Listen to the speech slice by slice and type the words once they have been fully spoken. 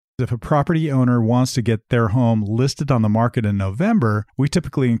If a property owner wants to get their home listed on the market in November, we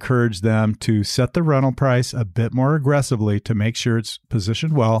typically encourage them to set the rental price a bit more aggressively to make sure it's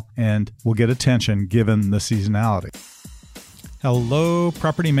positioned well and will get attention given the seasonality. Hello,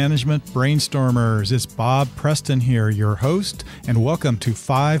 property management brainstormers. It's Bob Preston here, your host, and welcome to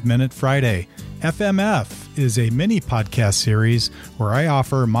 5 Minute Friday. FMF is a mini podcast series where I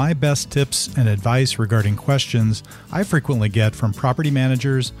offer my best tips and advice regarding questions I frequently get from property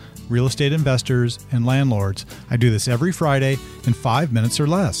managers, real estate investors, and landlords. I do this every Friday in 5 minutes or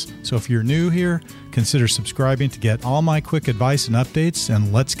less. So if you're new here, consider subscribing to get all my quick advice and updates,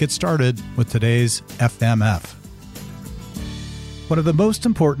 and let's get started with today's FMF. One of the most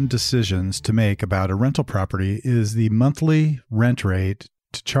important decisions to make about a rental property is the monthly rent rate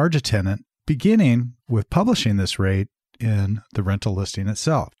to charge a tenant, beginning with publishing this rate in the rental listing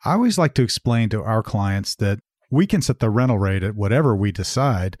itself. I always like to explain to our clients that we can set the rental rate at whatever we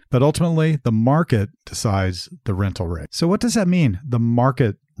decide, but ultimately the market decides the rental rate. So what does that mean, the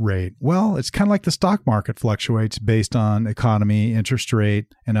market rate? Well, it's kind of like the stock market fluctuates based on economy, interest rate,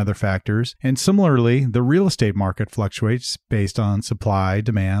 and other factors. And similarly, the real estate market fluctuates based on supply,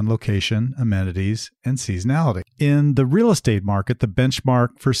 demand, location, amenities, and seasonality. In the real estate market, the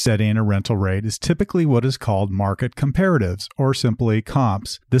benchmark for setting a rental rate is typically what is called market comparatives, or simply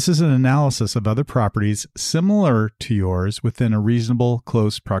comps. This is an analysis of other properties similar to yours within a reasonable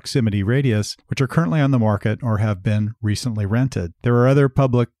close proximity radius, which are currently on the market or have been recently rented. There are other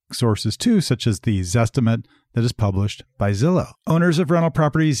public sources too, such as the Zestimate that is published by Zillow. Owners of rental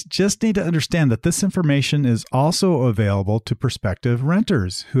properties just need to understand that this information is also available to prospective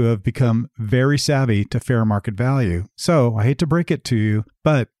renters who have become very savvy to fair market value. So I hate to break it to you,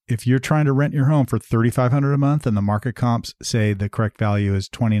 but if you're trying to rent your home for $3,500 a month and the market comps say the correct value is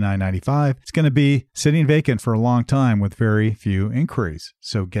 $2,995, it's going to be sitting vacant for a long time with very few inquiries.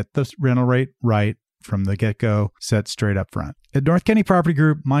 So get the rental rate right from the get-go, set straight up front. At North County Property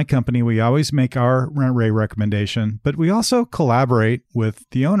Group, my company, we always make our rent rate recommendation, but we also collaborate with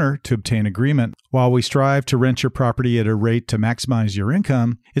the owner to obtain agreement. While we strive to rent your property at a rate to maximize your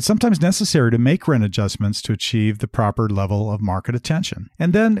income, it's sometimes necessary to make rent adjustments to achieve the proper level of market attention.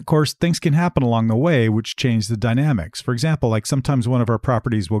 And then, of course, things can happen along the way which change the dynamics. For example, like sometimes one of our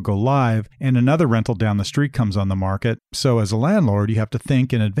properties will go live and another rental down the street comes on the market. So as a landlord, you have to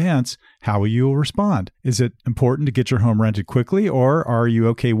think in advance how you will respond. Is it important to get your home rented quickly, or are you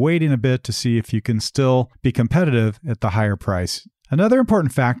okay waiting a bit to see if you can still be competitive at the higher price? Another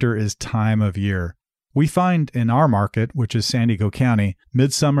important factor is time of year. We find in our market, which is San Diego County,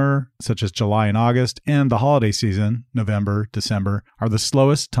 midsummer, such as July and August, and the holiday season, November, December, are the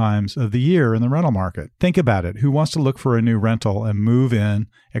slowest times of the year in the rental market. Think about it. Who wants to look for a new rental and move in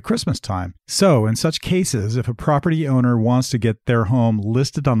at Christmas time? So in such cases, if a property owner wants to get their home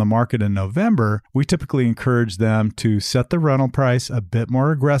listed on the market in November, we typically encourage them to set the rental price a bit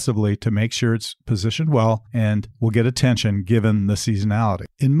more aggressively to make sure it's positioned well and will get attention given the seasonality.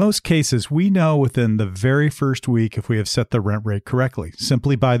 In most cases, we know within the very first week if we have set the rent rate correctly,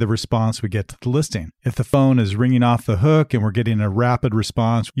 simply by the response we get to the listing. If the phone is ringing off the hook and we're getting a rapid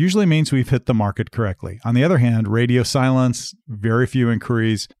response, usually means we've hit the market correctly. On the other hand, radio silence, very few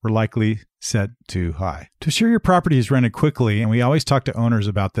inquiries, we're likely set too high. To ensure your property is rented quickly, and we always talk to owners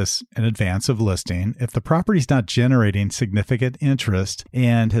about this in advance of listing, if the property is not generating significant interest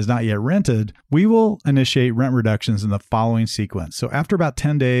and has not yet rented, we will initiate rent reductions in the following sequence. So after about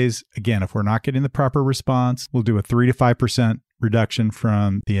 10 days, again, if we're not getting the proper response, we'll do a 3 to 5% reduction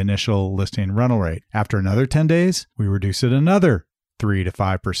from the initial listing rental rate. After another 10 days, we reduce it another 3 to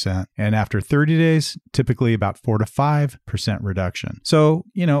 5%. And after 30 days, typically about 4 to 5% reduction. So,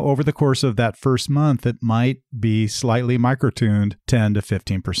 over the course of that first month, it might be slightly microtuned 10 to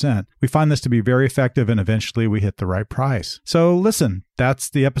 15%. We find this to be very effective, and eventually we hit the right price. So listen,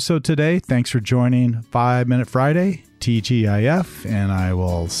 that's the episode today. Thanks for joining 5 Minute Friday, TGIF, and I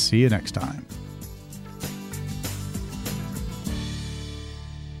will see you next time.